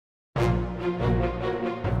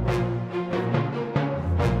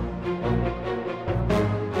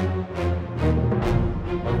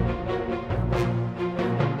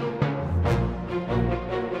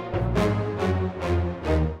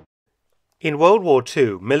In World War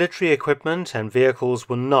II, military equipment and vehicles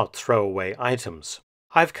were not throwaway items.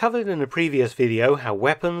 I've covered in a previous video how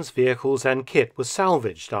weapons, vehicles and kit were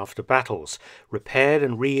salvaged after battles, repaired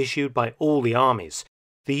and reissued by all the armies,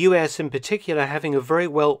 the US in particular having a very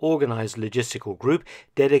well-organized logistical group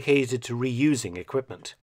dedicated to reusing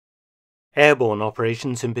equipment. Airborne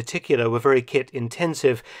operations in particular were very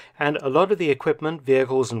kit-intensive, and a lot of the equipment,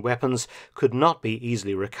 vehicles and weapons could not be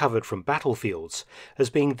easily recovered from battlefields, as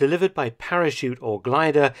being delivered by parachute or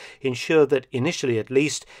glider ensured that, initially at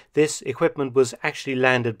least, this equipment was actually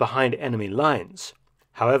landed behind enemy lines.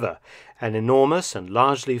 However, an enormous and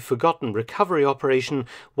largely forgotten recovery operation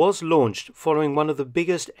was launched following one of the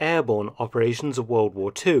biggest airborne operations of World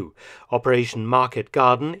War II, Operation Market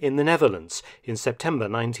Garden in the Netherlands in September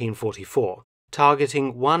 1944,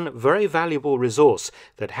 targeting one very valuable resource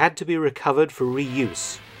that had to be recovered for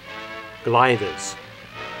reuse: gliders.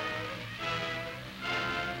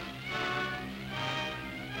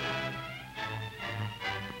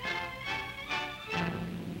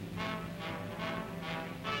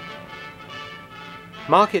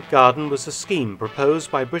 Market Garden was a scheme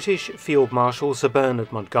proposed by British Field Marshal Sir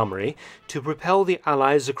Bernard Montgomery to propel the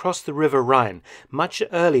Allies across the River Rhine much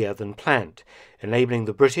earlier than planned, enabling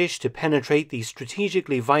the British to penetrate the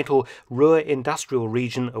strategically vital Ruhr industrial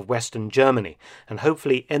region of Western Germany and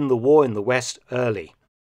hopefully end the war in the West early.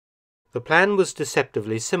 The plan was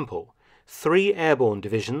deceptively simple. 3 airborne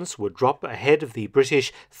divisions would drop ahead of the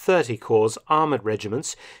British 30 Corps armoured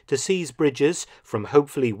regiments to seize bridges from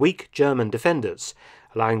hopefully weak German defenders,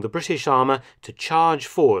 allowing the British armour to charge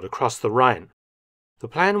forward across the Rhine. The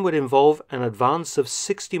plan would involve an advance of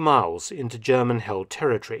 60 miles into German-held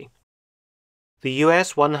territory. The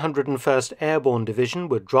US 101st Airborne Division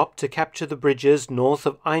would drop to capture the bridges north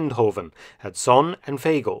of Eindhoven at Zonn and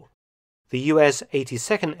Veghel. The US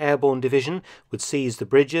 82nd Airborne Division would seize the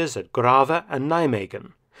bridges at Grave and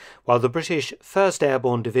Nijmegen, while the British 1st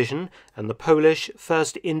Airborne Division and the Polish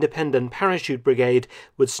 1st Independent Parachute Brigade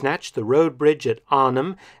would snatch the road bridge at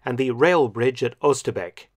Arnhem and the rail bridge at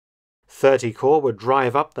Oosterbeek. 30 Corps would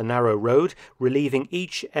drive up the narrow road, relieving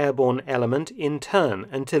each airborne element in turn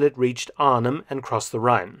until it reached Arnhem and crossed the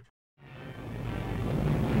Rhine.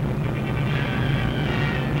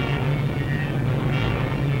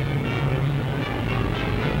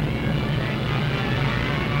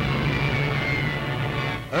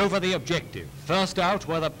 Over the objective. First out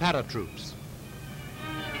were the paratroops.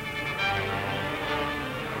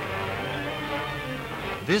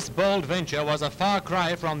 This bold venture was a far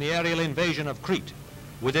cry from the aerial invasion of Crete.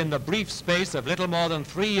 Within the brief space of little more than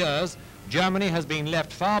 3 years, Germany has been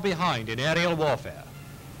left far behind in aerial warfare.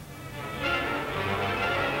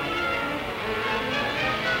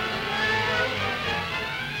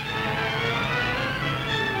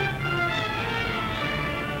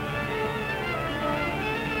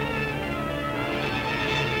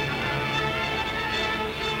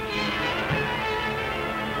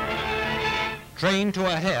 Trained to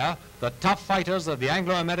a hair, the tough fighters of the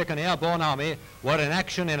Anglo-American Airborne Army were in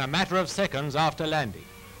action in a matter of seconds after landing.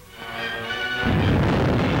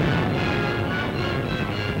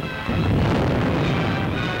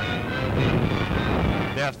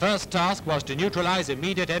 Their first task was to neutralize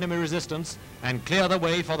immediate enemy resistance and clear the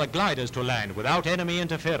way for the gliders to land without enemy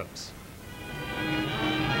interference.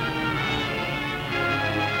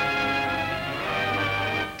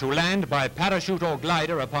 To land by parachute or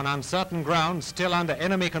glider upon uncertain ground still under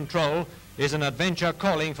enemy control is an adventure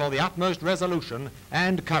calling for the utmost resolution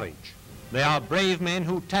and courage. They are brave men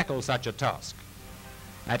who tackle such a task.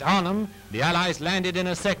 At Arnhem, the Allies landed in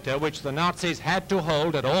a sector which the Nazis had to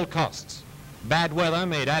hold at all costs. Bad weather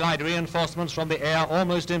made Allied reinforcements from the air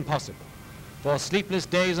almost impossible. For sleepless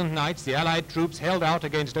days and nights, the Allied troops held out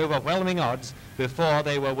against overwhelming odds before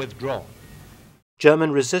they were withdrawn.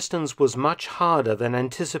 German resistance was much harder than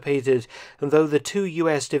anticipated, and though the 2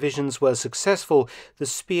 US divisions were successful, the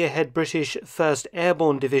spearhead British 1st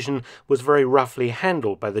Airborne Division was very roughly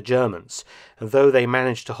handled by the Germans, and though they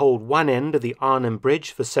managed to hold one end of the Arnhem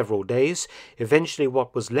Bridge for several days, eventually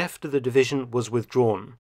what was left of the division was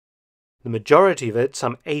withdrawn. The majority of it,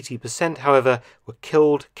 some 80%, however, were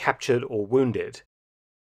killed, captured or wounded.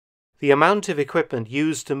 The amount of equipment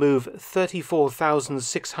used to move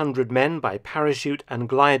 34,600 men by parachute and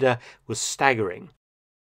glider was staggering.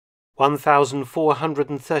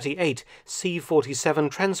 1,438 C-47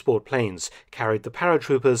 transport planes carried the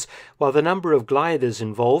paratroopers, while the number of gliders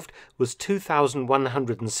involved was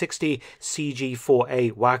 2,160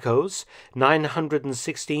 CG-4A Wacos,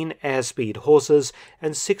 916 airspeed horses,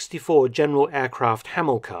 and 64 general aircraft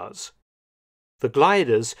Hamilcars. The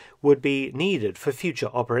gliders would be needed for future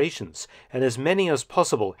operations, and as many as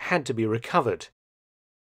possible had to be recovered.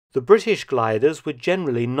 The British gliders were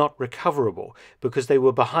generally not recoverable because they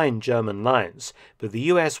were behind German lines, but the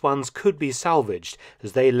US ones could be salvaged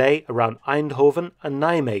as they lay around Eindhoven and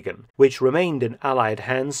Nijmegen, which remained in Allied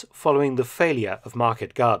hands following the failure of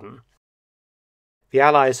Market Garden. The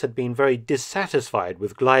Allies had been very dissatisfied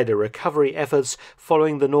with glider recovery efforts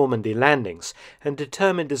following the Normandy landings and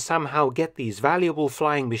determined to somehow get these valuable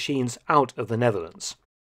flying machines out of the Netherlands.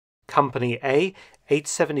 Company A,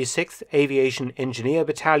 876th Aviation Engineer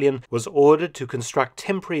Battalion, was ordered to construct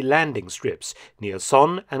temporary landing strips near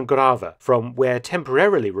Sonne and Grave, from where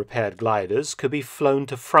temporarily repaired gliders could be flown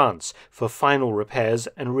to France for final repairs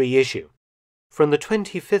and reissue. From the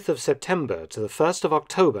 25th of September to the 1st of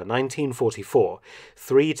October 1944,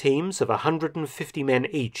 3 teams of 150 men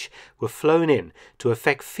each were flown in to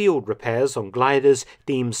effect field repairs on gliders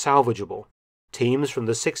deemed salvageable. Teams from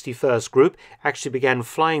the 61st Group actually began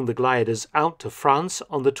flying the gliders out to France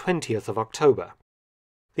on the 20th of October.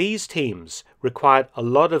 These teams required a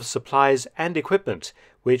lot of supplies and equipment,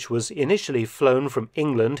 which was initially flown from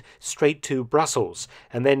England straight to Brussels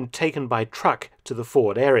and then taken by truck to the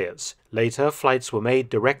forward areas. Later, flights were made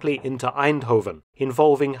directly into Eindhoven,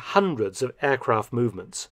 involving hundreds of aircraft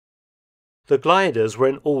movements. The gliders were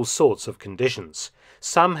in all sorts of conditions.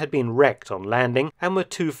 Some had been wrecked on landing and were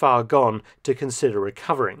too far gone to consider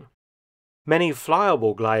recovering. Many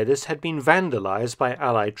flyable gliders had been vandalized by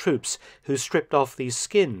Allied troops, who stripped off these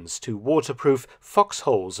skins to waterproof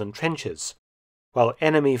foxholes and trenches, while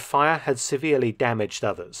enemy fire had severely damaged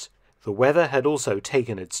others. The weather had also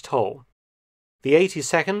taken its toll. The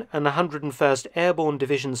 82nd and 101st Airborne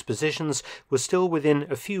Division's positions were still within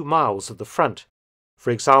a few miles of the front. For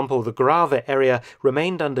example, the Grave area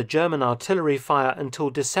remained under German artillery fire until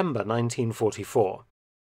December 1944.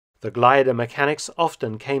 The glider mechanics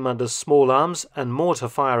often came under small arms and mortar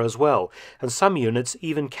fire as well, and some units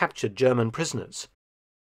even captured German prisoners.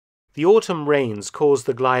 The autumn rains caused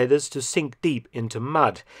the gliders to sink deep into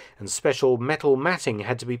mud, and special metal matting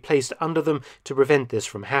had to be placed under them to prevent this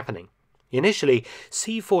from happening. Initially,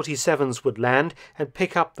 C-47s would land and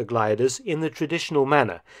pick up the gliders in the traditional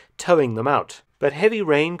manner, towing them out. But heavy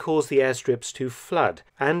rain caused the airstrips to flood,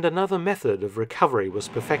 and another method of recovery was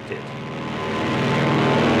perfected.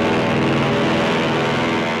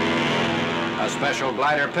 A special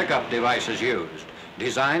glider pickup device is used,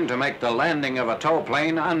 designed to make the landing of a tow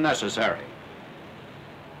plane unnecessary.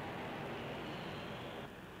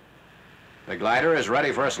 The glider is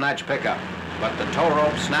ready for a snatch pickup, but the tow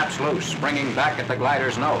rope snaps loose, springing back at the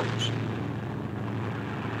glider's nose.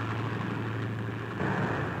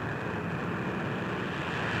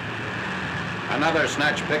 Another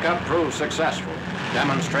snatch pickup proved successful,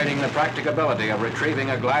 demonstrating the practicability of retrieving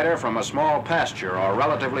a glider from a small pasture or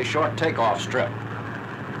relatively short takeoff strip.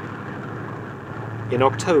 In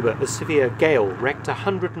October, a severe gale wrecked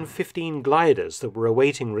 115 gliders that were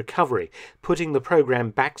awaiting recovery, putting the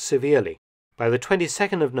program back severely. By the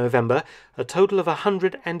 22nd of November, a total of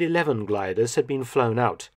 111 gliders had been flown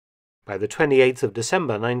out. By the 28th of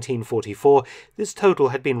December 1944, this total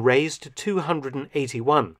had been raised to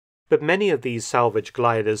 281. But many of these salvage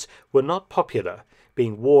gliders were not popular,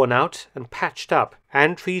 being worn out and patched up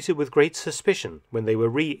and treated with great suspicion when they were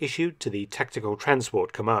reissued to the Tactical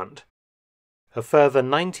Transport Command. A further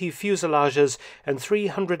 90 fuselages and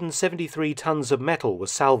 373 tons of metal were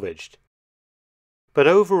salvaged. But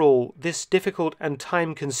overall, this difficult and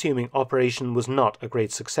time-consuming operation was not a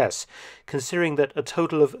great success, considering that a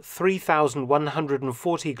total of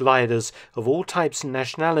 3,140 gliders of all types and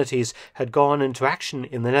nationalities had gone into action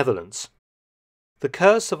in the Netherlands. The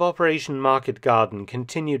curse of Operation Market Garden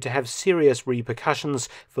continued to have serious repercussions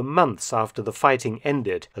for months after the fighting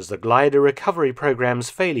ended, as the glider recovery program's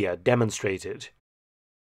failure demonstrated.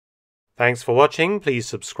 Thanks for watching. Please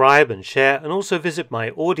subscribe and share, and also visit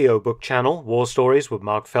my audiobook channel, War Stories with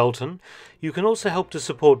Mark Felton. You can also help to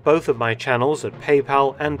support both of my channels at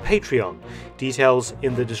PayPal and Patreon. Details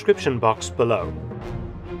in the description box below.